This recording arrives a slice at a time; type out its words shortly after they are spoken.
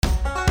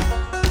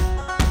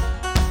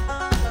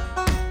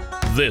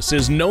This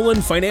is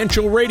Nolan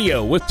Financial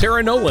Radio with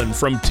Tara Nolan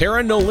from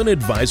Tara Nolan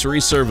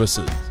Advisory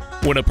Services.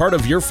 When a part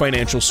of your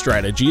financial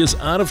strategy is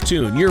out of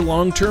tune, your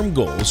long-term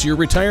goals, your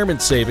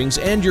retirement savings,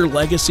 and your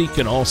legacy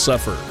can all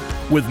suffer.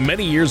 With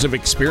many years of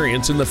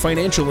experience in the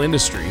financial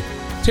industry,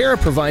 Tara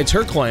provides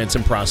her clients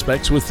and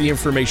prospects with the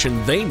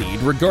information they need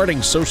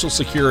regarding Social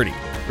Security,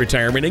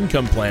 retirement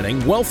income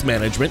planning, wealth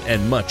management,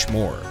 and much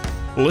more.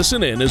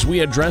 Listen in as we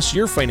address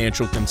your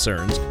financial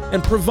concerns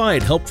and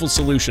provide helpful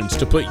solutions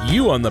to put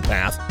you on the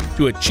path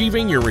to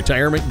achieving your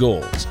retirement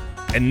goals.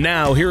 And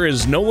now, here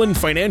is Nolan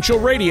Financial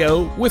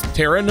Radio with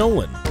Tara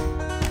Nolan.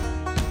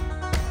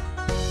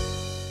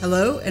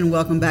 Hello, and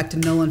welcome back to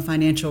Nolan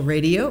Financial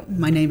Radio.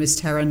 My name is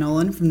Tara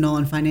Nolan from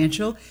Nolan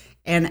Financial.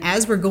 And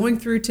as we're going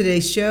through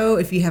today's show,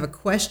 if you have a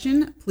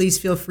question, please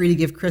feel free to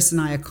give Chris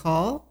and I a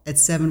call at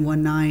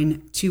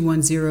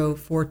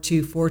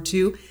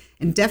 719-210-4242.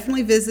 And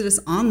definitely visit us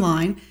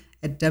online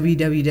at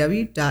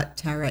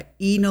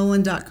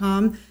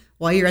www.taraenolan.com.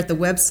 While you're at the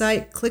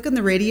website, click on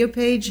the radio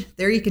page.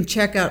 There you can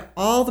check out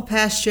all the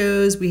past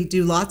shows. We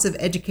do lots of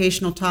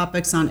educational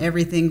topics on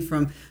everything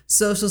from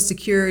Social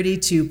Security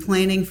to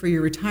planning for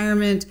your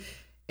retirement.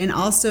 And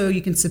also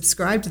you can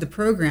subscribe to the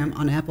program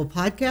on Apple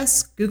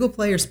Podcasts, Google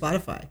Play, or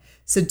Spotify.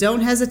 So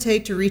don't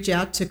hesitate to reach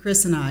out to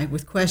Chris and I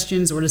with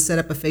questions or to set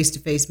up a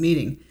face-to-face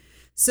meeting.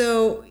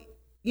 So,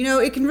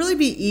 it can really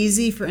be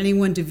easy for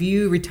anyone to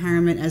view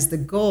retirement as the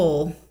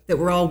goal that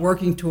we're all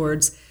working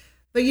towards.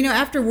 But,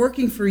 after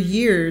working for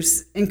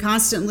years and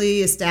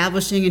constantly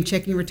establishing and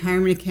checking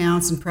retirement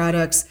accounts and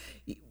products,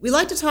 we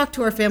like to talk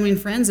to our family and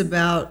friends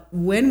about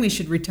when we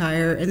should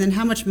retire and then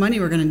how much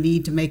money we're going to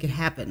need to make it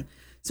happen.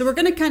 So we're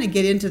going to kind of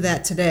get into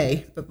that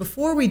today. But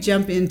before we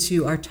jump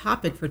into our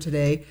topic for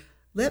today,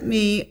 let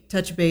me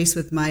touch base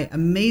with my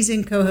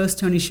amazing co-host,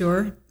 Tony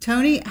Shore.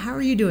 Tony, how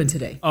are you doing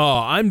today? Oh,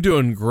 I'm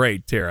doing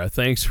great, Tara.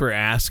 Thanks for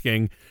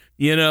asking.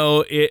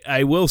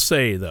 I will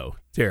say, though,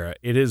 Tara,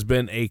 it has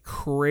been a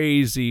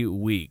crazy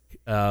week.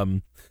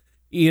 I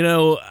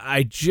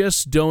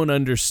just don't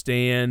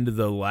understand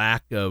the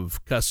lack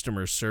of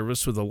customer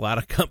service with a lot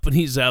of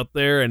companies out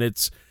there. And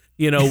it's,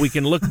 we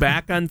can look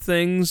back on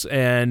things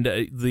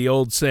and the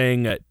old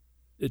saying,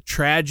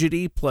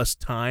 tragedy plus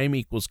time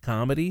equals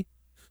comedy.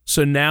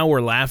 So now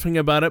we're laughing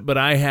about it, but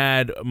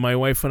my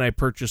wife and I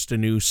purchased a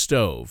new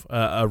stove,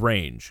 a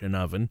range, an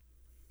oven,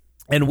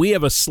 and we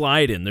have a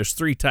slide-in. There's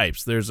three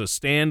types. There's a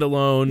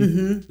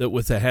standalone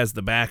that has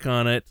the back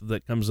on it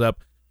that comes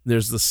up.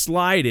 There's the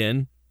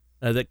slide-in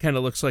that kind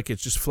of looks like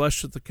it's just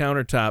flush with the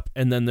countertop,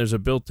 and then there's a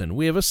built-in.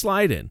 We have a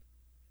slide-in.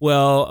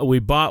 Well, we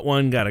bought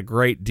one, got a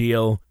great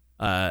deal,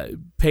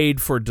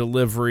 paid for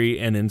delivery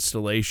and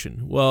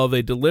installation. Well,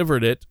 they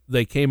delivered it.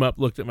 They came up,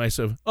 looked at my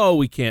stove. Oh,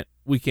 we can't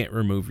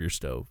remove your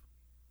stove.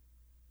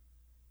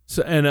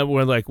 So, and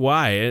we're like,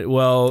 why?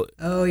 Well,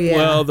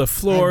 the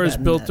floor is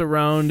built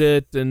around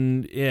it,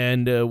 and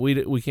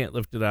we can't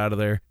lift it out of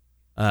there.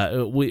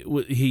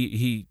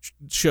 He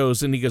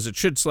shows, and he goes, it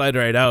should slide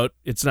right out.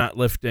 It's not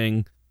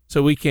lifting,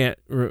 so we can't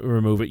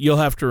remove it. You'll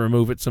have to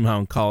remove it somehow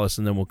and call us,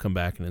 and then we'll come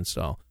back and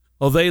install.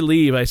 Well, they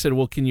leave. I said,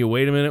 well, can you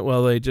wait a minute?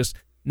 Well,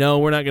 no,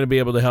 we're not going to be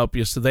able to help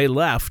you. So they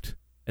left.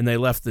 And they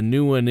left the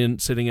new one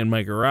sitting in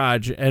my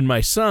garage. And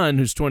my son,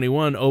 who's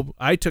 21,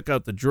 I took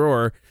out the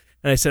drawer,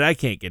 and I said, I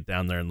can't get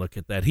down there and look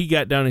at that. He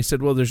got down, and he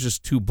said, well, there's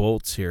just two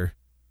bolts here.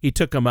 He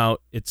took them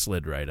out. It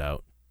slid right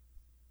out.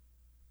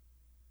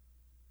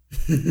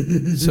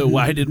 So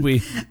why did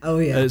we? Oh,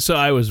 yeah. So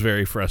I was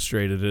very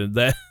frustrated at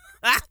that.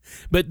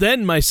 But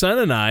then my son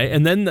and I,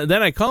 and then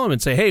I call him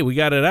and say, hey, we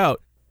got it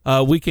out.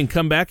 We can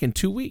come back in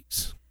 2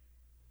 weeks.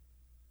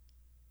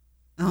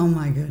 Oh,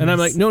 my goodness. And I'm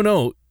like,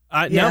 no.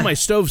 Now my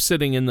stove's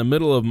sitting in the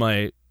middle of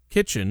my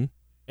kitchen,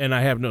 and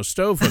I have no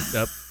stove hooked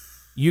up.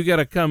 You got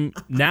to come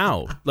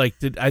now.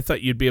 I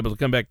thought you'd be able to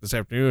come back this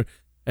afternoon.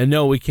 And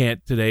no, we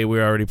can't today. We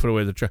already put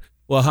away the truck.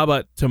 Well, how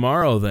about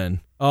tomorrow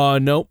then? Oh,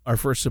 nope. Our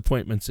first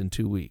appointment's in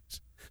 2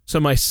 weeks. So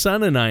my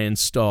son and I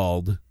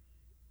installed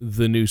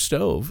the new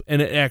stove,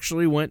 and it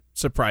actually went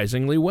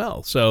surprisingly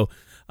well. So,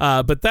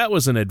 but that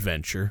was an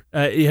adventure.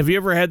 Have you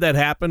ever had that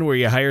happen where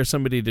you hire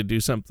somebody to do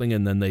something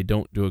and then they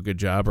don't do a good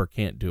job or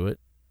can't do it?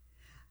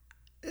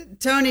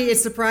 Tony, it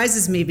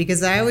surprises me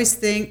because I always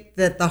think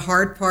that the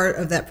hard part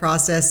of that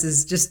process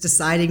is just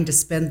deciding to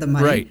spend the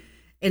money. Right.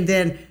 And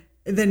then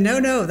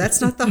no,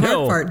 that's not the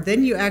hard part.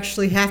 Then you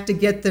actually have to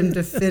get them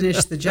to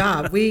finish the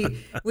job. We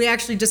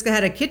actually just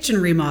had a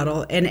kitchen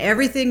remodel, and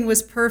everything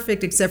was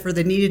perfect except for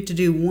they needed to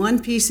do one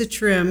piece of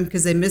trim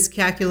because they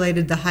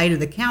miscalculated the height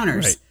of the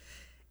counters. Right.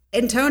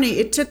 And Tony,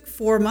 it took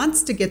 4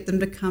 months to get them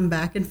to come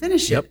back and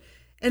finish it.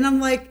 And I'm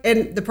like,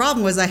 and the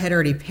problem was I had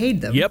already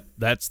paid them. Yep,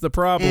 that's the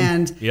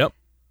problem.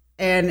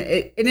 And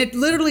it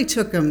literally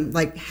took them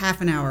like half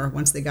an hour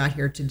once they got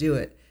here to do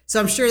it. So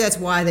I'm sure that's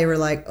why they were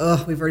like,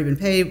 oh, we've already been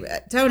paid.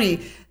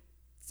 Tony,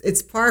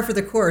 it's par for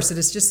the course. And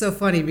it's just so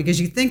funny because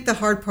you think the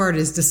hard part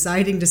is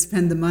deciding to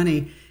spend the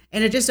money.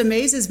 And it just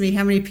amazes me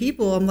how many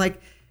people, I'm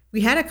like,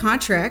 we had a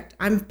contract.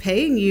 I'm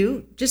paying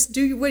you. Just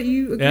do what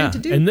you agreed to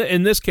do.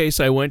 In this case,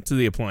 I went to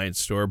the appliance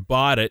store,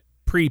 bought it,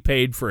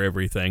 prepaid for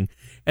everything.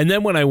 And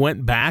then when I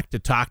went back to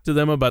talk to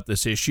them about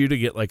this issue to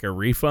get like a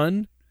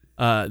refund,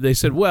 they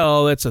said,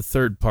 well, that's a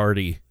third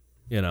party.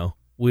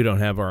 We don't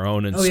have our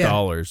own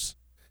installers.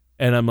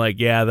 And I'm like,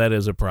 yeah, that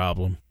is a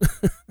problem.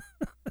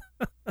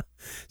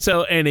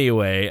 So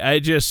anyway,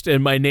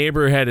 and my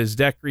neighbor had his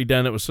deck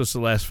redone. It was supposed to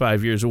last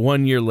 5 years.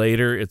 1 year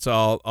later, it's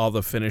all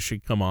the finish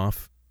had come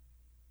off.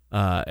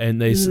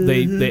 And they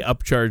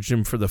upcharged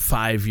him for the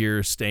 5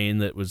 year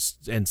stain and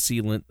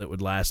sealant that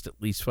would last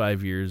at least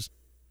 5 years.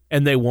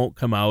 And they won't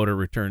come out or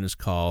return his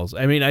calls.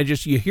 I mean,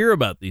 you hear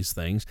about these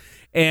things,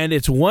 and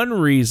it's one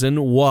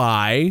reason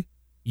why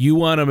you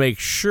want to make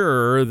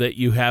sure that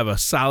you have a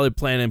solid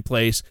plan in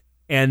place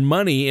and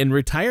money in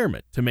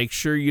retirement to make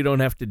sure you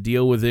don't have to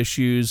deal with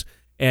issues,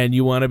 and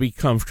you want to be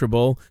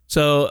comfortable.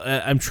 So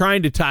I'm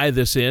trying to tie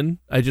this in.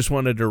 I just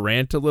wanted to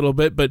rant a little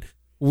bit, but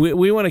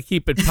we want to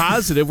keep it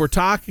positive. We're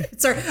talking.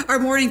 It's our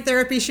morning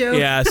therapy show.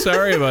 Yeah,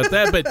 sorry about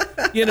that. But,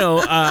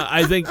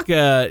 I think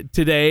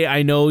today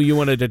I know you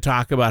wanted to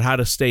talk about how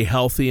to stay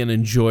healthy and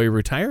enjoy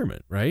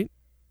retirement, right?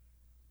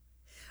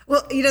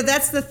 Well,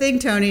 that's the thing,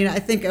 Tony. I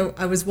think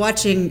I was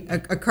watching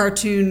a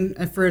cartoon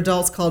for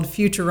adults called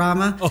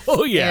Futurama.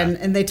 Oh, yeah.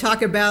 And they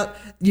talk about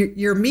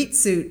your meat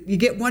suit. You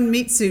get one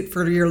meat suit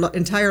for your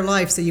entire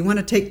life, so you want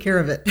to take care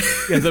of it.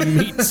 Yeah, the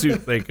meat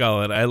suit, they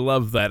call it. I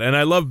love that. And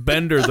I love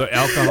Bender, the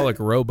alcoholic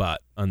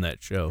robot on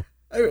that show.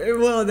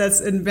 Well,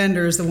 and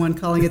Bender is the one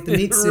calling it the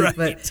meat suit. Right.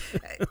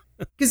 But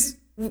because,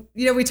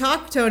 we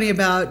talk, Tony,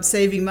 about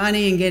saving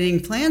money and getting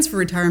plans for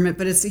retirement,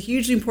 but it's a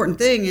hugely important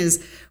thing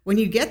is when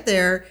you get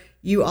there,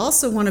 you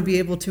also want to be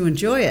able to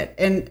enjoy it.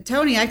 And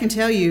Tony, I can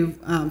tell you,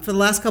 for the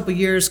last couple of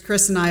years,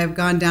 Chris and I have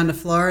gone down to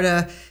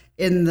Florida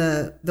in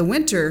the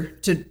winter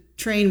to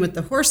train with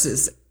the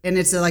horses. And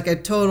it's like a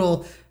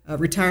total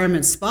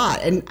retirement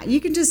spot. And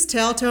you can just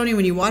tell, Tony,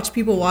 when you watch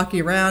people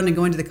walking around and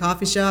going to the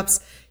coffee shops,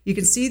 you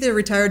can see the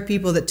retired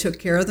people that took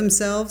care of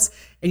themselves.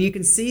 And you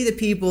can see the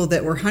people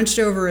that were hunched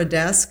over a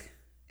desk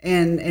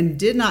and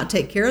did not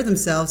take care of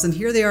themselves. And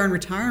here they are in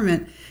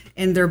retirement,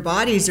 and their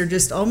bodies are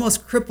just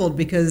almost crippled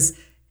because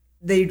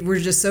they were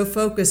just so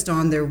focused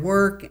on their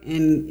work,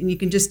 and you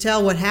can just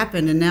tell what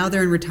happened. And now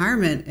they're in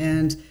retirement,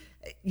 and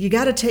you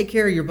got to take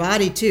care of your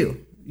body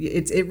too.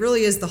 It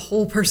really is the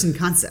whole person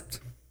concept.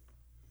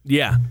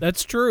 Yeah,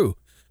 that's true.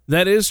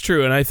 That is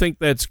true. And I think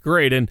that's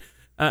great. And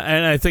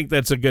I think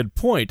that's a good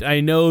point. I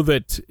know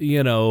that,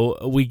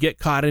 we get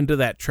caught into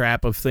that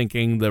trap of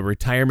thinking the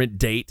retirement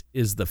date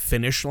is the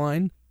finish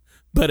line,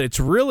 but it's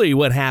really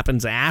what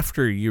happens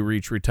after you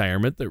reach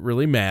retirement that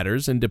really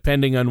matters. And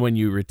depending on when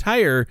you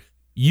retire,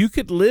 you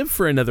could live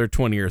for another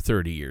 20 or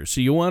 30 years.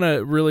 So you want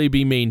to really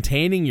be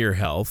maintaining your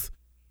health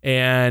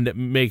and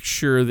make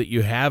sure that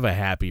you have a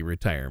happy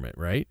retirement,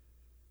 right?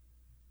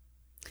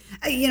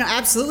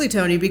 Absolutely,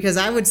 Tony, because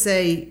I would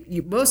say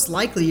most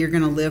likely you're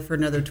going to live for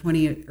another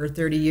 20 or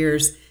 30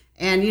 years.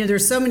 And,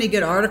 there's so many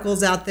good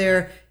articles out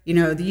there.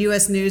 The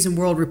U.S. News and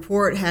World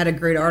Report had a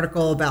great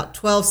article about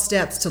 12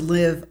 steps to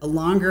live a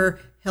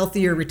longer,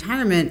 healthier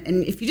retirement.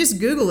 And if you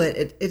just Google it,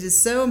 it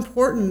is so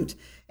important.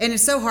 And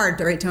it's so hard,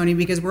 right, Tony,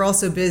 because we're all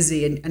so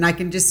busy. And I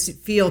can just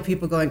feel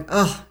people going,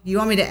 oh, you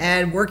want me to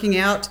add working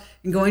out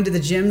and going to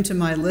the gym to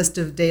my list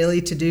of daily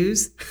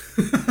to-dos?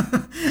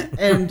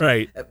 And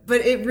right.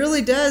 But it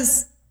really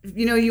does,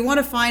 you want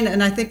to find,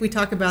 and I think we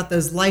talk about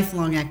those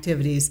lifelong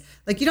activities.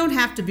 Like you don't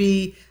have to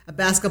be a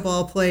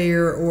basketball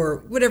player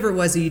or whatever it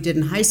was that you did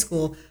in high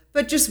school,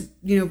 but just,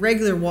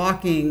 regular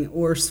walking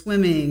or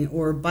swimming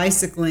or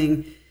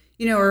bicycling,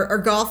 or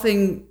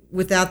golfing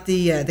without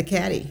the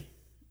caddy.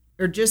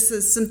 Or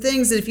just some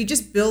things that if you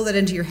just build that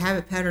into your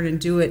habit pattern and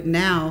do it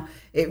now,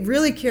 it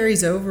really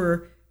carries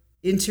over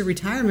into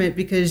retirement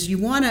because you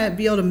want to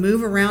be able to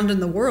move around in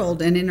the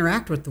world and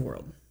interact with the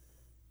world.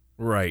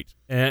 Right.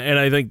 And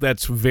I think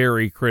that's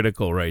very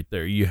critical right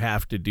there. You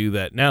have to do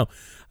that. Now,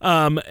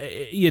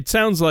 it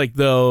sounds like,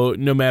 though,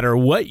 no matter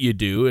what you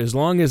do, as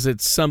long as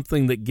it's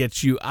something that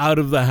gets you out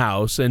of the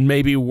house and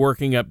maybe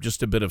working up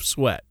just a bit of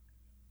sweat.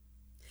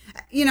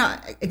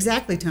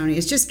 Exactly, Tony.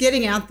 It's just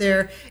getting out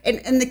there.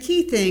 And the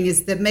key thing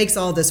is that makes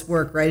all this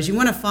work, right, is you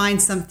want to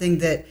find something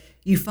that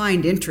you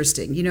find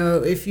interesting.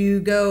 If you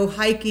go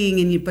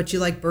hiking but you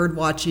like bird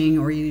watching,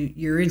 or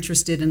you're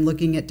interested in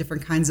looking at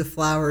different kinds of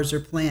flowers or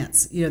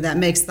plants, that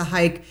makes the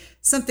hike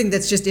something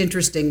that's just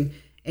interesting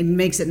and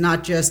makes it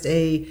not just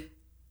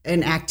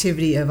an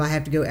activity of I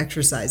have to go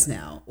exercise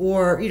now.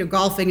 Or,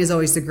 golfing is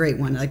always the great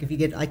one. Like if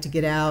you like to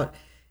get out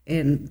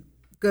and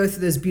go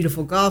through those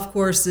beautiful golf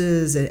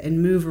courses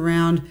and move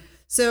around.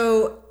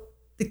 So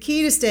the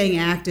key to staying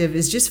active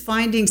is just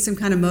finding some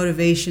kind of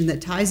motivation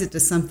that ties it to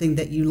something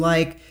that you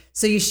like.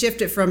 So you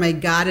shift it from a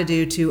gotta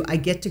do to I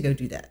get to go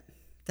do that.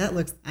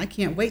 I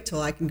can't wait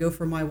till I can go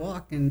for my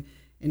walk and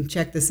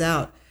check this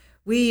out.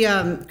 We,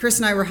 Chris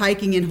and I were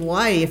hiking in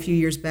Hawaii a few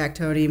years back,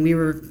 Tony, and we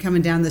were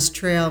coming down this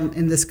trail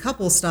and this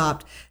couple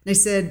stopped and they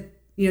said,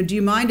 do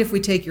you mind if we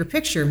take your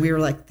picture? And we were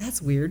like,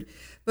 that's weird.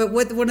 But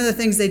one of the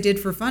things they did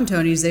for fun,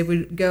 Tony, is they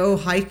would go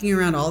hiking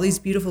around all these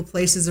beautiful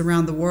places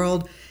around the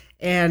world.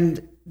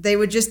 And they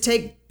would just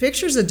take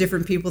pictures of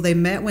different people they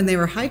met when they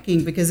were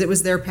hiking because it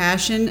was their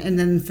passion. And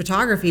then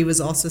photography was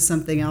also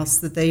something else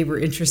that they were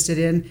interested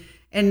in.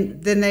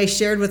 And then they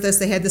shared with us,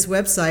 they had this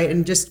website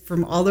and just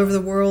from all over the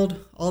world,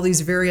 all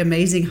these very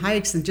amazing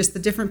hikes and just the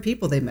different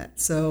people they met.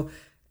 So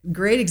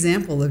great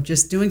example of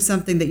just doing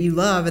something that you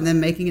love and then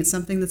making it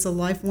something that's a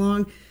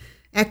lifelong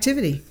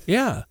activity.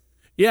 Yeah.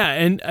 Yeah.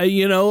 And,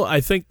 I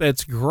think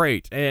that's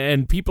great.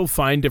 And people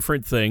find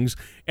different things.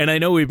 And I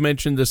know we've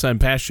mentioned this on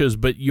past shows,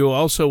 but you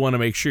also want to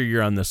make sure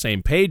you're on the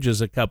same page as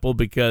a couple,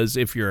 because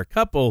if you're a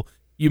couple,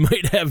 you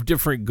might have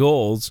different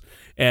goals,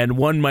 and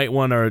one might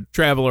want to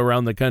travel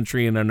around the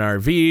country in an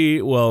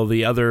RV, while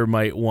the other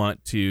might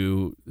want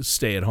to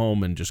stay at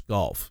home and just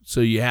golf.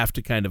 So you have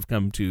to kind of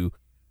come to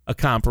a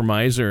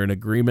compromise or an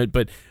agreement.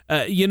 But,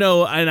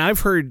 and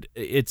I've heard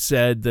it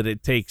said that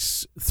it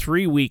takes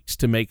 3 weeks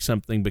to make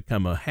something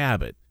become a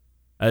habit.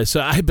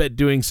 So I bet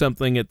doing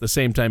something at the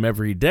same time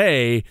every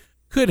day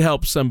could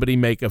help somebody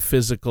make a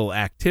physical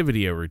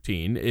activity a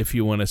routine if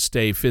you want to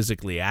stay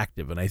physically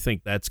active. And I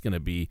think that's going to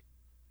be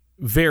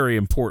very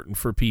important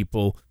for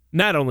people,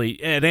 not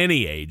only at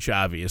any age,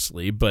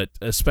 obviously, but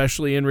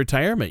especially in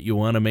retirement. You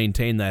want to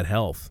maintain that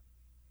health.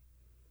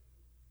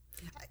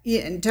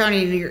 Yeah, and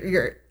Tony,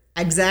 you're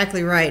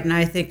exactly right. And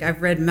I think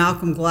I've read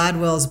Malcolm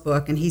Gladwell's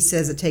book, and he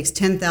says it takes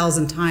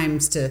 10,000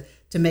 times to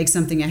make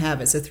something a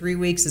habit. So 3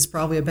 weeks is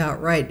probably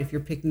about right if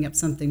you're picking up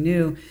something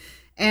new.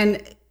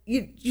 And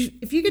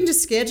if you can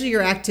just schedule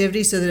your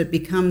activity so that it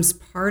becomes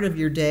part of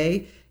your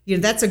day,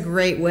 that's a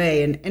great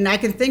way. And I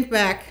can think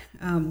back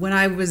when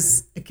I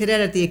was a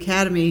cadet at the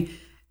academy,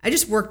 I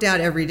just worked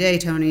out every day,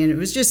 Tony, and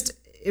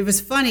it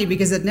was funny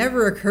because it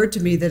never occurred to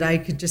me that I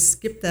could just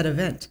skip that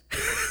event.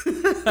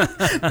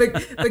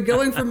 but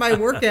going for my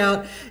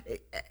workout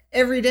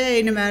every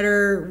day, no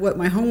matter what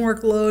my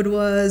homework load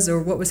was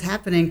or what was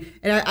happening.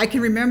 And I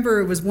can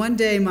remember it was one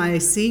day my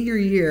senior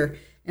year,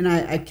 and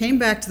I came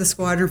back to the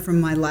squadron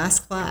from my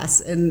last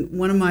class, and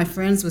one of my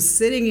friends was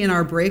sitting in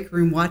our break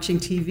room watching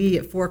TV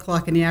at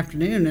 4:00 in the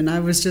afternoon. And I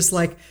was just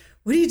like,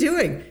 "What are you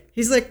doing?"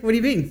 He's like, "What do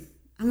you mean?"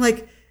 I'm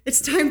like,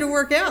 "It's time to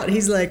work out."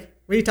 He's like,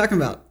 "What are you talking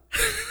about?"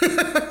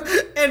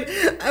 And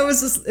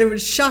it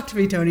was shocked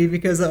me, Tony,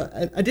 because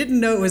I didn't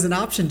know it was an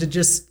option to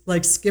just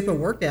like skip a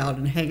workout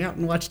and hang out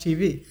and watch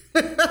TV.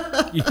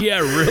 Yeah,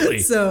 really.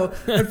 So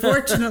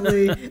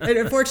unfortunately,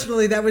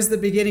 that was the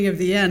beginning of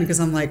the end, because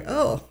I'm like,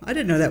 oh, I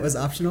didn't know that was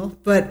optional.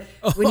 But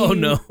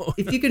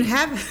if you can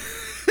have,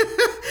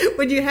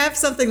 when you have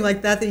something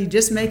like that you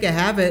just make a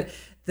habit,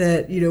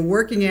 that,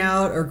 working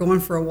out or going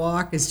for a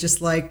walk is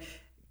just like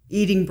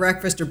eating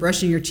breakfast or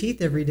brushing your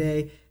teeth every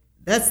day.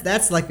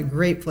 That's like a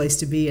great place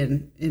to be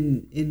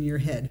in your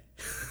head.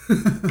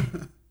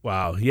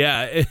 Wow.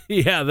 Yeah.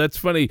 Yeah. That's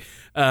funny.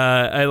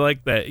 I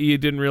like that. You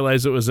didn't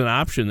realize it was an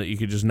option that you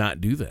could just not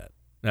do that.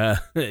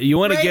 You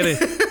want to get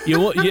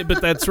it.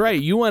 But that's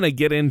right. You want to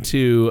get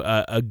into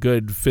a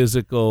good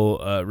physical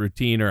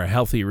routine or a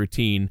healthy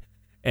routine,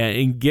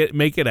 and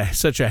make it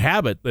such a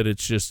habit that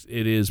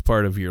it is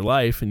part of your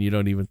life and you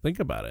don't even think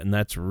about it. And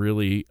that's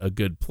really a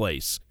good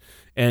place.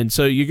 And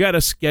so you got to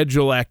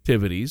schedule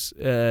activities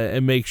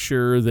and make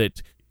sure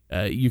that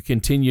you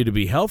continue to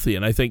be healthy.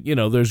 And I think,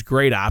 there's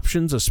great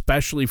options,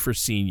 especially for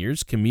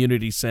seniors,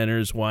 community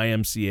centers,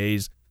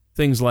 YMCAs,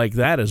 things like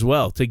that as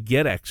well, to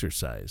get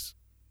exercise.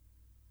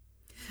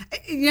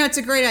 It's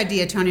a great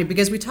idea, Tony,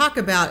 because we talk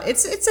about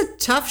it's a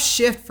tough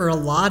shift for a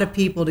lot of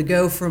people to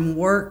go from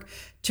work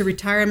to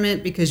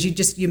retirement, because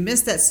you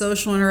miss that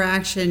social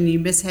interaction, you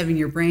miss having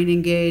your brain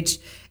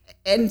engaged.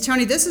 And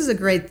Tony, this is a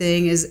great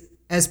thing, is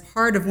as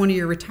part of one of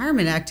your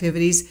retirement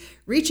activities,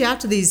 reach out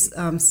to these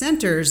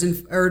centers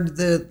or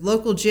the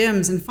local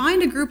gyms and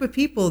find a group of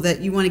people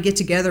that you want to get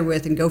together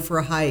with and go for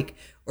a hike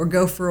or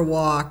go for a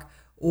walk.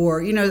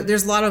 Or,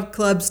 there's a lot of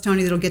clubs,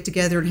 Tony, that'll get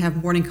together and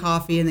have morning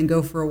coffee and then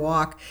go for a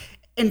walk.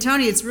 And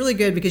Tony, it's really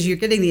good because you're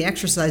getting the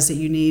exercise that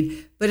you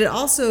need, but it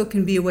also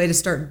can be a way to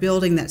start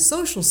building that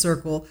social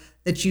circle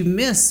that you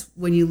miss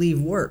when you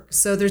leave work.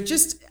 So there's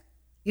just,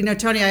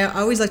 Tony, I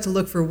always like to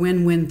look for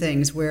win-win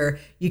things where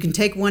you can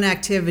take one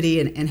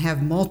activity and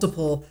have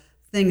multiple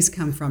things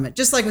come from it.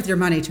 Just like with your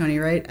money, Tony,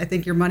 right? I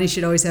think your money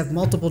should always have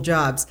multiple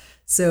jobs.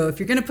 So if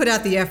you're going to put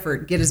out the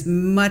effort, get as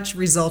much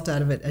result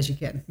out of it as you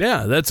can.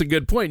 Yeah, that's a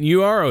good point.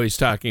 You are always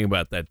talking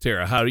about that,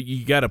 Tara, how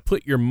you got to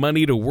put your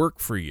money to work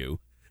for you.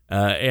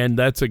 And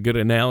that's a good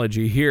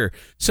analogy here.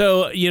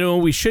 So,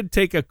 we should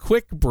take a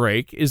quick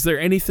break. Is there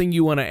anything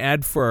you want to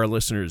add for our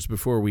listeners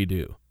before we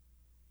do?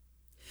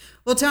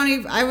 Well,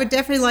 Tony, I would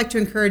definitely like to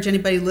encourage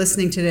anybody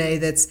listening today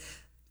that's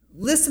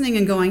listening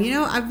and going,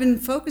 I've been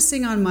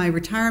focusing on my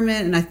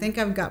retirement and I think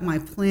I've got my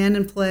plan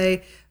in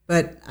play,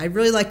 but I'd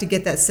really like to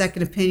get that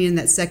second opinion,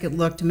 that second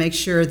look to make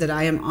sure that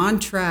I am on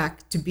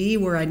track to be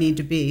where I need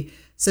to be.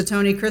 So,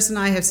 Tony, Chris and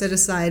I have set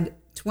aside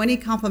 20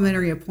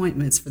 complimentary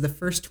appointments for the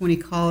first 20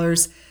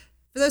 callers.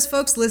 For those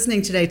folks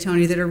listening today,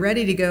 Tony, that are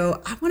ready to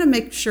go, I want to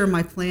make sure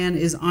my plan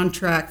is on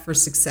track for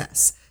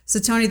success. So,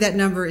 Tony, that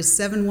number is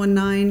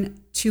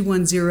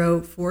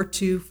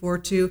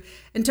 719-210-4242.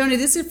 And Tony,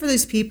 this is for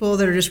those people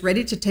that are just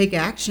ready to take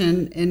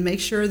action and make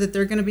sure that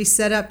they're going to be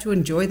set up to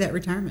enjoy that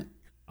retirement.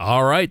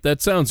 All right,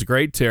 that sounds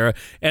great, Tara.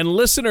 And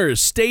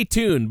listeners, stay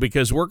tuned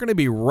because we're going to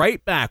be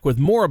right back with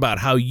more about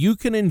how you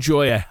can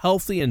enjoy a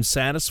healthy and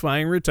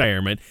satisfying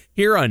retirement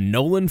here on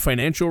Nolan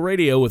Financial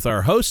Radio with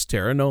our host,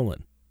 Tara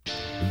Nolan.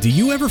 Do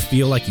you ever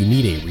feel like you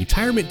need a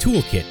retirement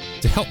toolkit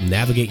to help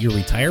navigate your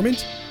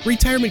retirement?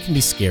 Retirement can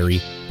be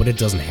scary, but it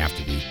doesn't have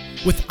to be.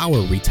 With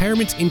our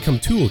Retirement Income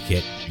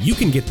Toolkit, you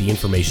can get the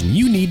information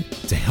you need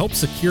to help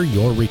secure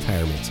your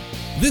retirement.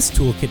 This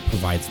toolkit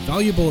provides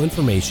valuable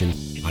information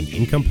on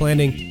income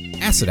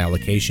planning, asset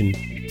allocation,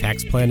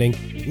 tax planning,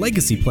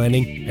 legacy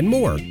planning, and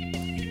more.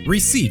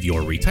 Receive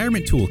your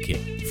Retirement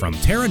Toolkit from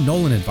Tara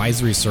Nolan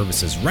Advisory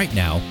Services right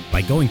now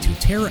by going to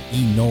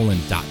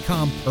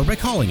taraenolan.com or by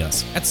calling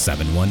us at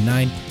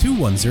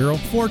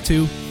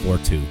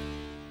 719-210-4242.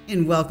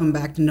 And welcome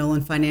back to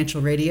Nolan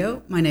Financial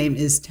Radio. My name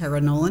is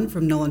Tara Nolan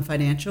from Nolan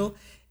Financial.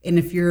 And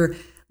if you're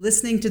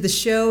listening to the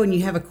show and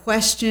you have a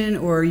question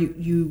or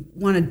you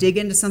want to dig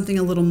into something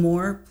a little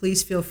more,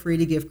 please feel free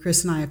to give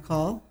Chris and I a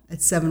call at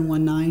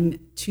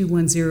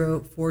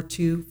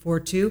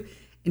 719-210-4242.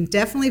 And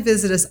definitely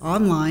visit us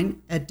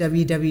online at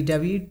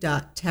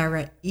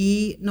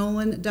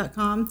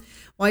www.taraenolan.com.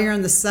 While you're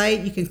on the site,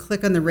 you can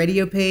click on the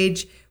radio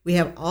page. We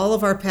have all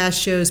of our past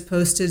shows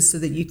posted so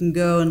that you can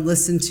go and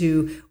listen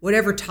to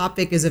whatever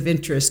topic is of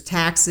interest: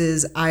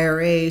 taxes,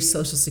 IRAs,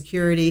 Social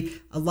Security,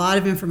 a lot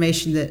of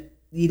information that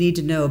you need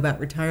to know about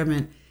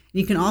retirement.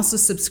 You can also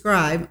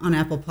subscribe on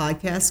Apple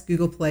Podcasts,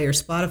 Google Play, or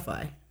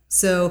Spotify.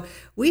 So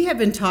we have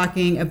been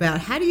talking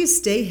about how do you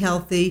stay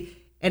healthy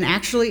and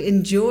actually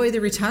enjoy the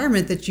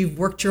retirement that you've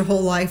worked your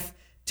whole life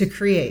to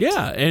create.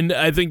 Yeah, and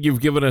I think you've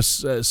given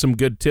us some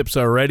good tips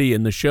already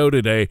in the show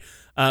today.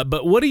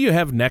 But what do you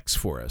have next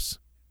for us?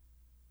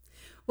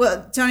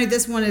 Well, Tony,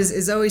 this one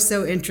is always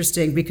so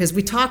interesting because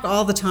we talk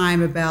all the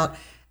time about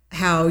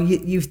how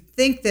you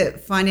think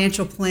that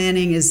financial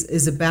planning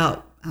is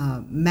about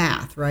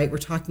math, right? We're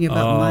talking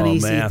about money,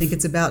 math. so you think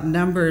it's about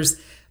numbers.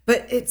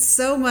 But it's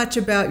so much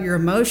about your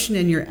emotion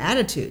and your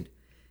attitude.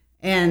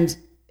 And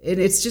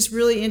it's just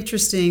really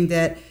interesting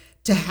that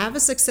to have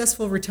a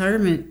successful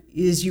retirement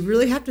is you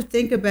really have to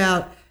think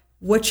about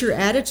what your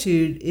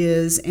attitude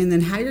is and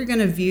then how you're going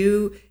to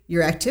view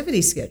your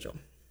activity schedule.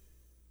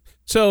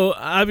 So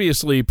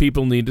obviously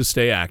people need to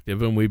stay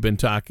active, and we've been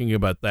talking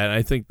about that.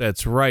 I think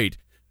that's right.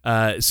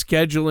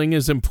 Scheduling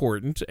is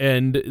important,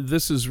 and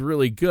this is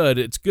really good.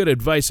 It's good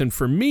advice. And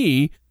for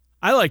me,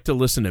 I like to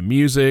listen to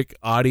music,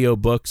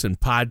 audiobooks, and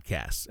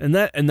podcasts, and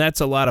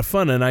that's a lot of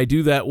fun. And I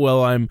do that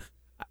while I'm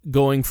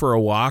going for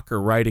a walk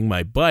or riding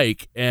my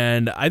bike,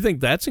 and I think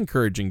that's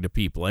encouraging to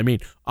people. I mean,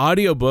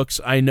 audiobooks,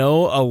 I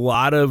know a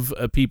lot of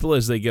people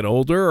as they get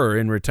older or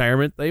in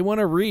retirement, they want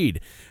to read,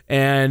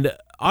 and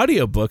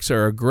audiobooks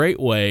are a great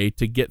way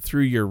to get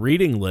through your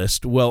reading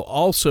list while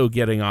also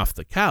getting off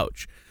the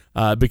couch.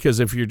 Because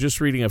if you're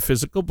just reading a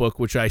physical book,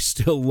 which I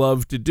still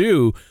love to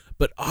do,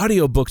 but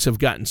audiobooks have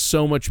gotten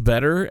so much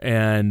better.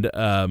 And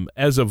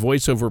as a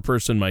voiceover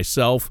person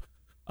myself,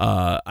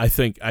 I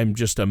think I'm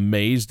just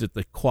amazed at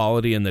the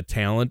quality and the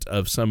talent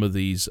of some of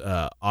these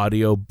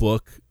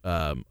audiobook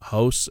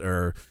hosts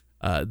or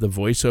the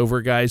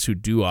voiceover guys who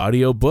do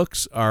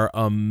audiobooks are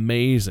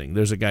amazing.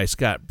 There's a guy,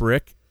 Scott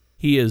Brick.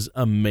 He is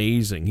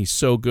amazing. He's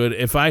so good.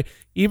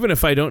 Even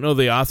if I don't know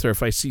the author,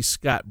 if I see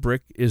Scott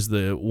Brick is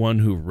the one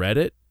who read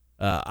it,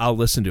 I'll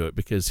listen to it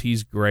because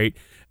he's great.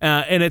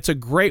 And it's a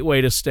great way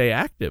to stay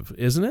active,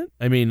 isn't it?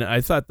 I mean, I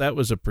thought that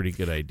was a pretty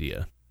good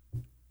idea.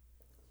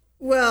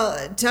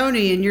 Well,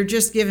 Tony, and you're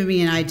just giving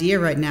me an idea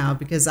right now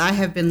because I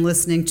have been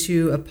listening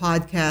to a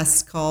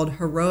podcast called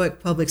Heroic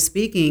Public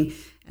Speaking,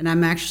 and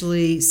I'm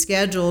actually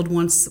scheduled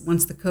once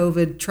the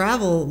COVID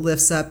travel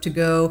lifts up to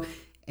go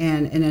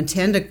and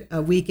attend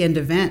a weekend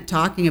event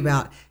talking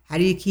about how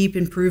do you keep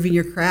improving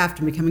your craft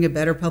and becoming a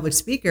better public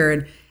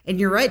speaker. And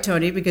you're right,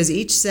 Tony, because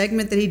each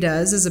segment that he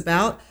does is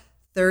about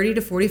 30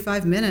 to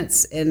 45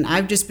 minutes. And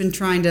I've just been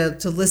trying to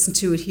listen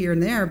to it here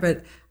and there,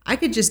 but I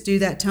could just do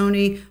that,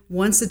 Tony,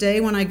 once a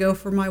day when I go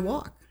for my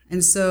walk.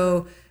 And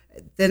so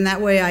then that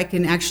way I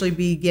can actually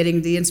be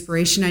getting the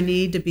inspiration I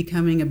need to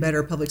becoming a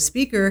better public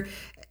speaker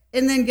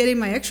and then getting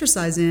my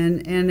exercise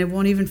in, and it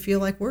won't even feel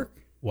like work.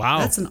 Wow.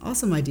 That's an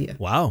awesome idea.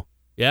 Wow.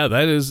 Yeah,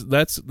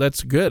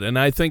 that's good. And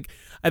I think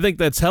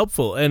that's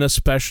helpful, and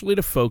especially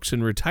to folks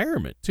in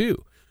retirement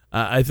too.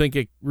 I think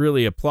it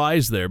really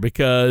applies there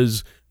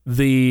because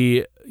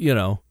the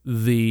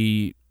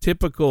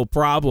typical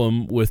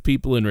problem with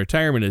people in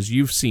retirement, as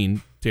you've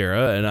seen,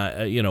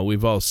 Tara, and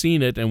we've all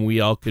seen it, and we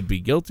all could be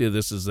guilty of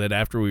this, is that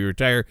after we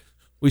retire,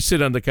 we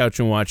sit on the couch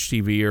and watch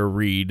TV or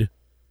read,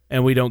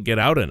 and we don't get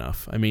out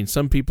enough. I mean,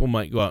 some people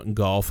might go out and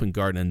golf and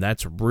garden, and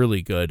that's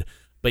really good.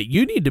 But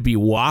you need to be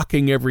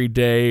walking every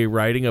day,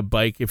 riding a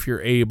bike if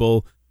you're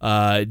able,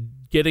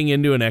 getting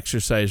into an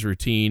exercise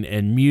routine,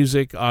 and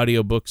music,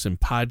 audiobooks, and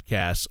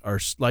podcasts are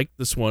like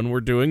this one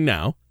we're doing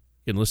now.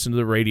 You can listen to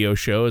the radio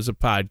show as a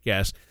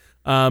podcast.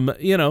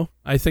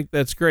 I think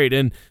that's great.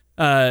 And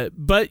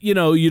But, you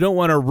don't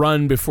want to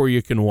run before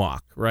you can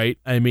walk, right?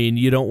 I mean,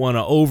 you don't want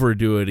to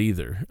overdo it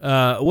either.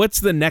 What's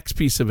the next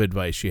piece of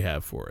advice you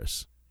have for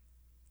us?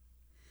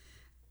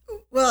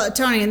 Well,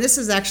 Tony, and this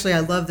is actually,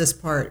 I love this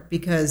part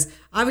because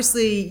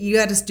obviously you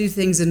got to do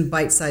things in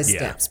bite-sized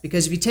steps,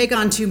 because if you take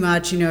on too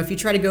much, if you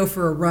try to go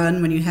for a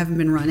run when you haven't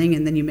been running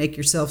and then you make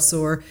yourself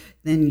sore,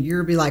 then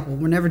you'll be like, well,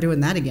 we're never doing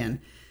that again.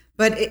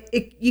 But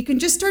you can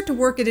just start to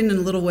work it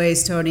in little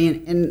ways, Tony.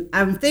 And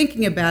I'm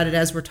thinking about it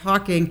as we're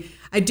talking.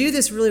 I do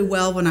this really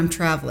well when I'm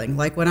traveling.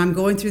 Like when I'm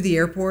going through the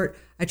airport,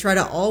 I try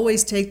to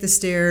always take the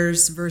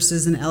stairs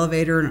versus an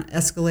elevator and an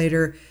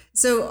escalator.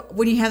 So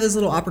when you have those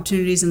little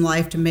opportunities in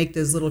life to make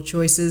those little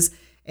choices,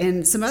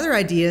 and some other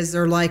ideas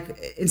are like,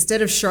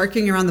 instead of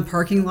sharking around the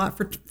parking lot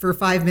for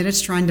 5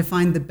 minutes trying to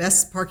find the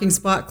best parking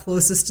spot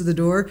closest to the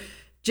door,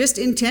 just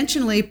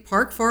intentionally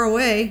park far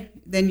away.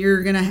 Then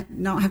you're going to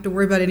not have to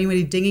worry about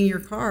anybody dinging your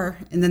car.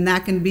 And then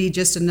that can be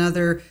just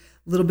another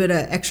little bit of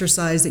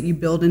exercise that you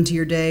build into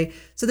your day.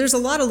 So there's a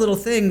lot of little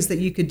things that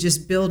you could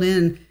just build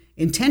in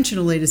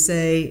intentionally to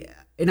say,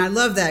 and I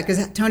love that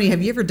because, Tony,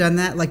 have you ever done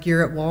that? Like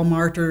you're at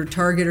Walmart or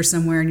Target or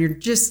somewhere and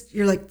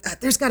you're like,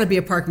 there's got to be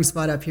a parking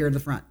spot up here in the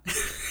front.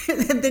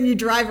 And then you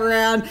drive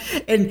around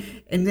and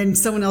then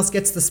someone else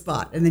gets the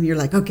spot. And then you're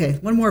like, okay,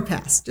 one more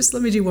pass. Just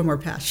let me do one more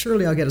pass.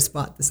 Surely I'll get a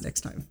spot this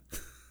next time.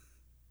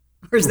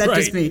 Or is that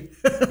just me?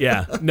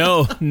 Yeah.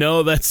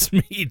 No, that's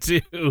me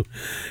too.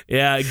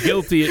 Yeah.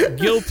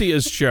 Guilty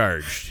as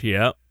charged.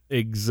 Yeah.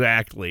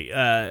 Exactly.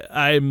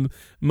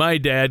 My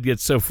dad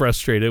gets so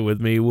frustrated with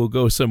me. We'll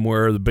go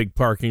somewhere, the big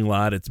parking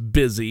lot, it's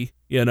busy,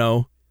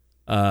 like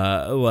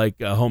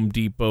a Home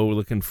Depot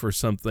looking for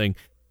something.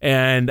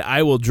 And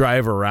I will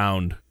drive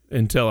around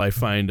until I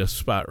find a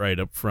spot right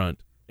up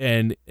front.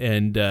 And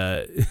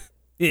I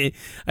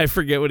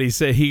forget what he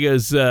said. He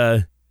goes,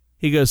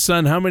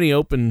 son, how many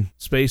open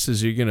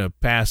spaces are you going to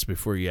pass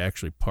before you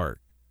actually park?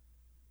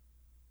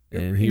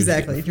 And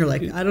exactly. You're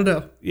like, I don't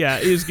know. Yeah,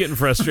 he was getting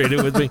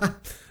frustrated with me.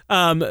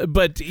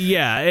 But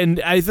yeah,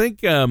 and I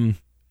think,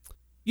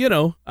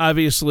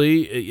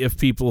 obviously if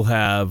people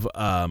have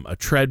a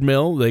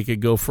treadmill, they could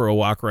go for a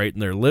walk right in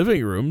their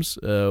living rooms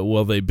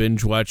while they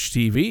binge watch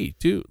TV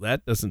too.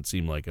 That doesn't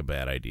seem like a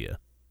bad idea.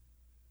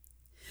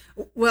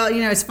 Well,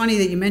 it's funny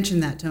that you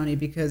mentioned that, Tony,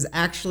 because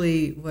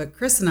actually what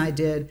Chris and I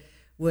did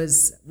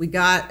was we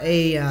got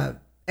a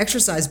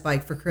exercise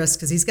bike for Chris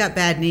because he's got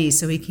bad knees,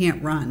 so he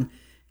can't run.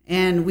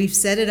 And we've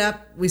set it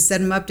up. We set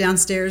him up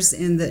downstairs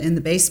in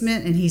the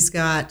basement, and he's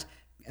got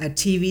a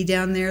TV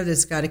down there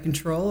that's got a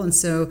control. And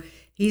so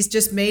he's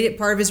just made it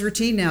part of his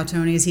routine now,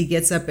 Tony, is he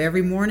gets up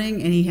every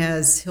morning and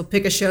he'll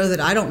pick a show that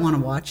I don't want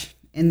to watch.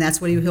 And that's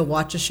what he'll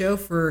watch a show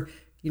for,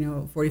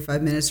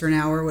 45 minutes or an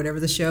hour, whatever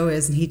the show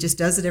is. And he just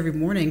does it every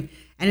morning.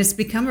 And it's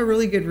become a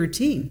really good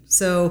routine.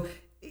 So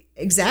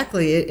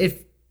exactly,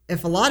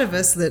 if a lot of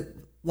us that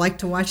like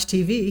to watch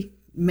TV,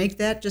 make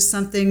that just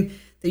something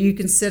that you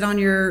can sit on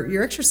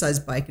your exercise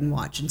bike and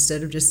watch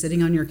instead of just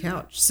sitting on your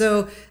couch.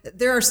 So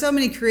there are so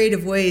many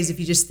creative ways, if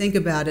you just think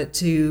about it,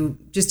 to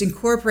just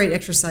incorporate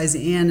exercise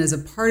in as a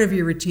part of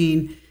your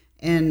routine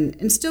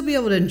and still be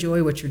able to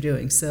enjoy what you're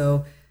doing.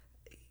 So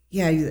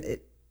yeah,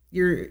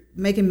 you're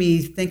making me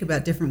think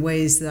about different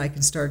ways that I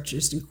can start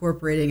just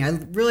incorporating. I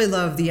really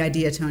love the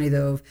idea, Tony,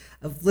 though,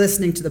 of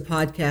listening to the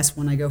podcast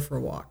when I go for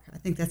a walk. I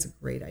think that's a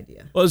great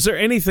idea. Well, is there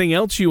anything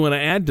else you want to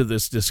add to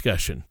this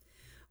discussion?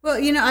 Well,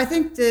 I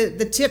think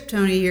the tip,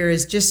 Tony, here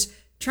is just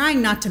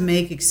trying not to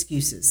make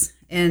excuses.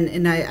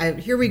 And I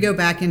here we go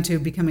back into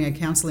becoming a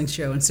counseling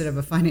show instead of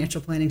a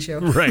financial planning show.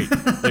 Right.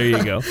 There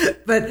you go.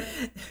 but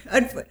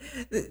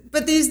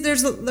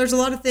there's a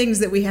lot of things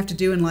that we have to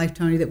do in life,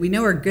 Tony, that we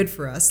know are good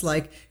for us,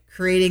 like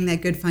creating that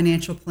good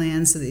financial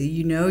plan so that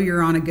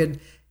you're on a good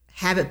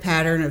habit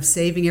pattern of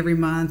saving every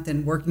month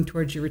and working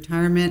towards your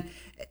retirement.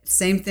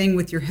 Same thing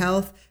with your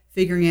health.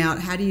 Figuring out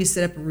how do you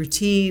set up a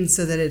routine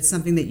so that it's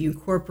something that you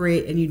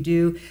incorporate and you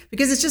do,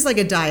 because it's just like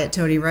a diet,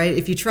 Tony, right?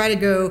 If you try to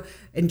go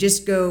and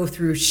just go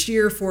through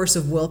sheer force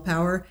of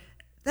willpower,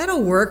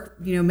 that'll work,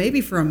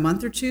 maybe for a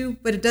month or two,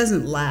 but it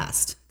doesn't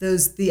last.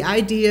 The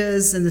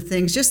ideas and the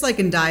things, just like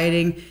in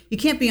dieting, you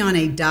can't be on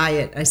a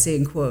diet, I say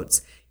in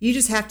quotes. You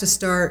just have to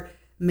start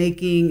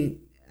making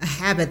a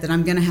habit that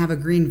I'm going to have a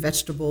green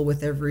vegetable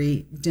with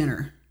every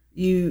dinner.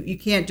 You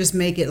can't just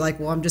make it like,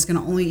 well, I'm just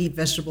going to only eat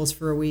vegetables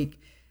for a week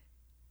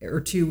or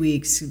 2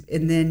 weeks,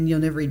 and then you'll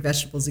never eat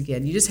vegetables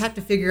again. You just have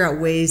to figure out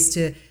ways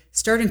to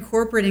start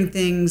incorporating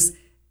things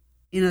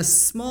in a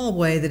small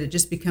way that it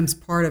just becomes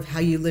part of how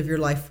you live your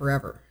life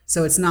forever.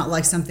 So it's not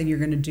like something you're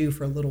going to do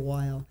for a little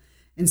while.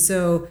 And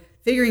so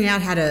figuring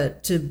out how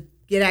to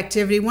get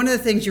activity. One of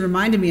the things you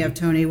reminded me of,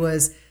 Tony,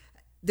 was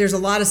there's a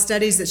lot of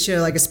studies that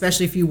show, like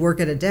especially if you work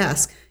at a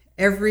desk,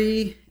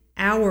 every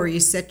hour you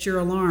set your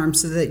alarm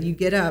so that you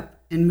get up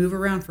and move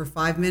around for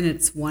 5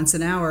 minutes once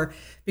an hour,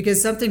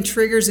 because something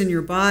triggers in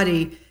your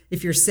body.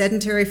 If you're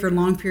sedentary for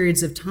long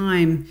periods of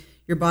time,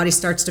 your body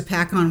starts to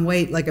pack on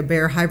weight like a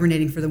bear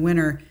hibernating for the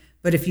winter.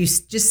 But if you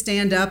just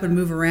stand up and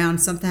move around,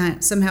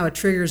 somehow it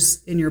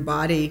triggers in your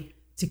body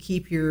to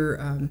keep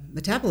your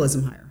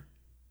metabolism higher.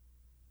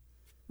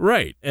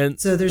 Right. And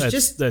so there's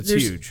that's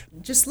huge.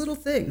 Just little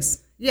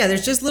things. Yeah,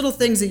 there's just little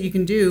things that you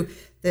can do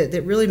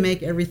that really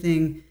make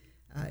everything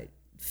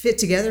fit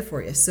together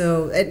for you.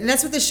 So, and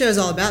that's what this show is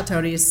all about,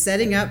 Tony, is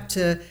setting up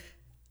to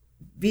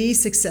be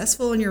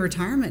successful in your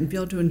retirement and be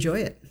able to enjoy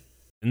it.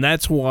 And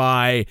that's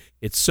why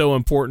it's so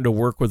important to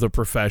work with a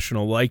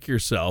professional like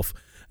yourself,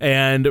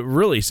 and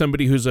really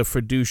somebody who's a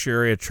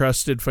fiduciary, a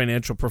trusted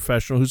financial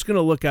professional who's going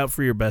to look out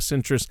for your best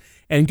interest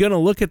and going to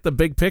look at the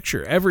big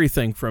picture,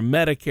 everything from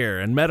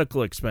Medicare and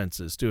medical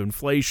expenses to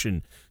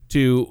inflation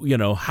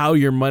to, how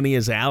your money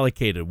is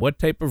allocated, what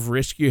type of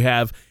risk you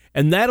have,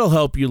 and that'll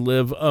help you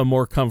live a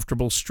more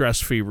comfortable,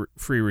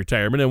 stress-free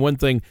retirement. And one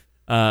thing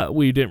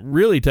we didn't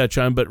really touch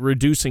on, but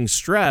reducing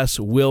stress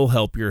will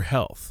help your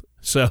health.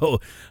 So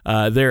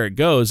there it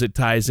goes. It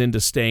ties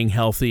into staying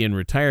healthy in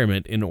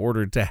retirement in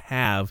order to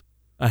have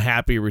a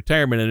happy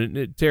retirement.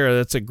 And Tara,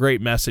 that's a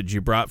great message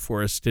you brought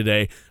for us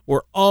today.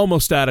 We're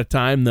almost out of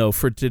time, though,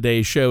 for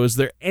today's show. Is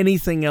there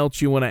anything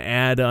else you want to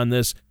add on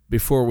this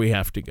before we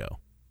have to go?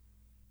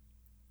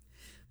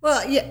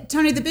 Well, yeah,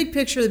 Tony, the big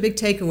picture, the big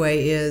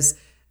takeaway is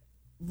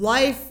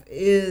life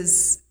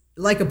is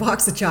like a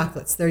box of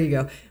chocolates. There you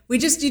go. You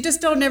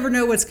just don't never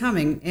know what's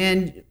coming.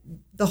 And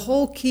the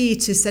whole key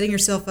to setting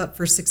yourself up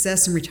for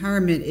success in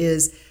retirement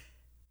is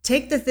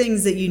take the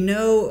things that you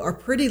know are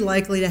pretty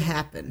likely to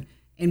happen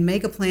and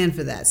make a plan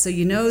for that. So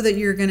you know that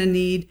you're going to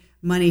need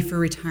money for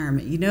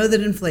retirement. You know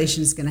that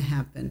inflation is going to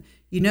happen.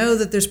 You know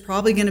that there's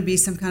probably going to be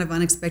some kind of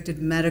unexpected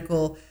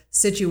medical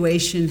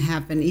situation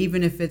happen,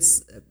 even if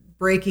it's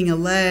breaking a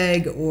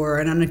leg or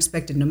an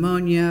unexpected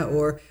pneumonia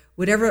or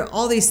whatever,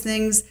 all these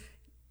things.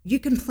 You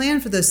can plan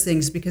for those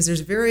things because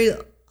there's very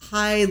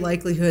high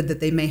likelihood that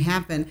they may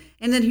happen.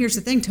 And then here's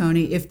the thing,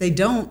 Tony, if they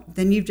don't,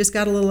 then you've just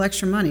got a little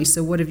extra money.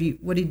 So what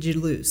did you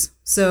lose?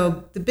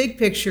 So the big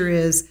picture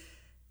is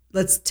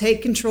let's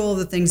take control of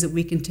the things that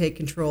we can take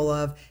control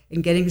of,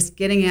 and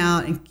getting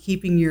out and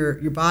keeping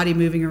your body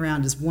moving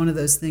around is one of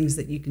those things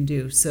that you can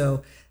do.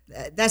 So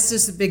that's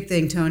just a big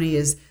thing, Tony,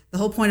 is the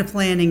whole point of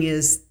planning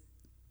is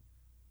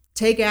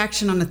take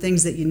action on the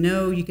things that you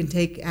know you can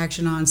take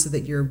action on so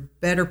that you're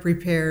better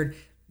prepared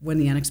when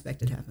the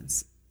unexpected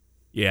happens.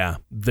 Yeah,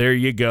 there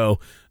you go.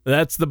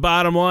 That's the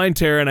bottom line,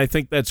 Tara, and I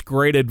think that's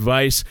great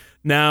advice.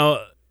 Now,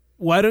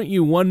 why don't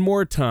you one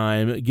more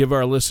time give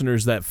our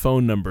listeners that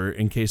phone number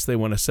in case they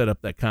want to set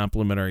up that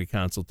complimentary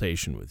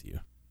consultation with you?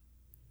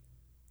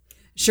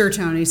 Sure,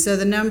 Tony. So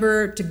the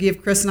number to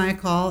give Chris and I a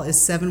call is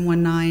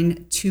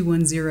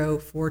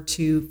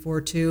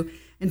 719-210-4242.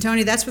 And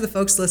Tony, that's for the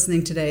folks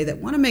listening today that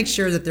want to make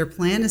sure that their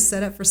plan is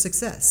set up for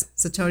success.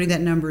 So Tony,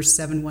 that number is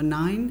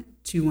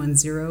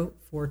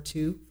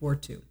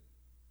 719-210-4242.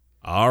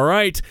 All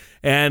right.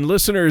 And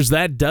listeners,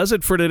 that does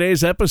it for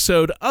today's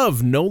episode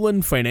of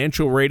Nolan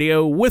Financial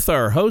Radio with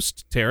our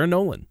host, Tara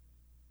Nolan.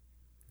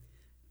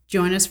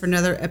 Join us for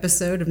another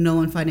episode of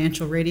Nolan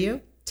Financial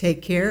Radio.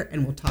 Take care,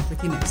 and we'll talk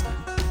with you next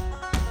time.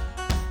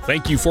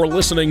 Thank you for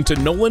listening to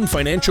Nolan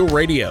Financial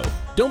Radio.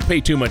 Don't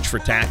pay too much for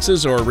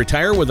taxes or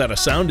retire without a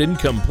sound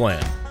income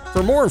plan.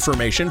 For more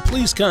information,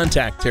 please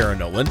contact Tara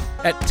Nolan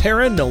at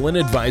Tara Nolan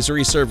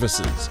Advisory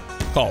Services.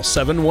 Call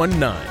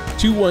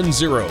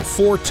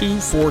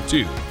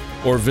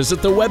 719-210-4242 or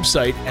visit the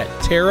website at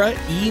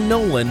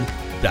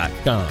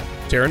taraenolan.com.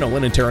 Tara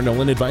Nolan and Tara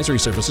Nolan Advisory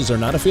Services are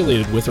not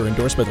affiliated with or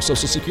endorsed by the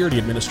Social Security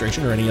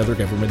Administration or any other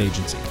government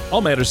agency.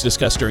 All matters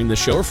discussed during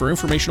this show are for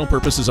informational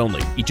purposes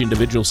only. Each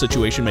individual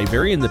situation may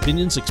vary, and the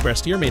opinions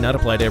expressed here may not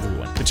apply to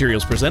everyone.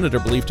 Materials presented are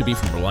believed to be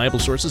from reliable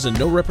sources, and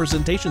no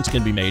representations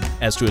can be made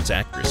as to its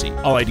accuracy.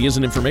 All ideas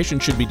and information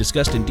should be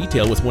discussed in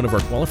detail with one of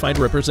our qualified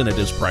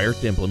representatives prior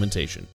to implementation.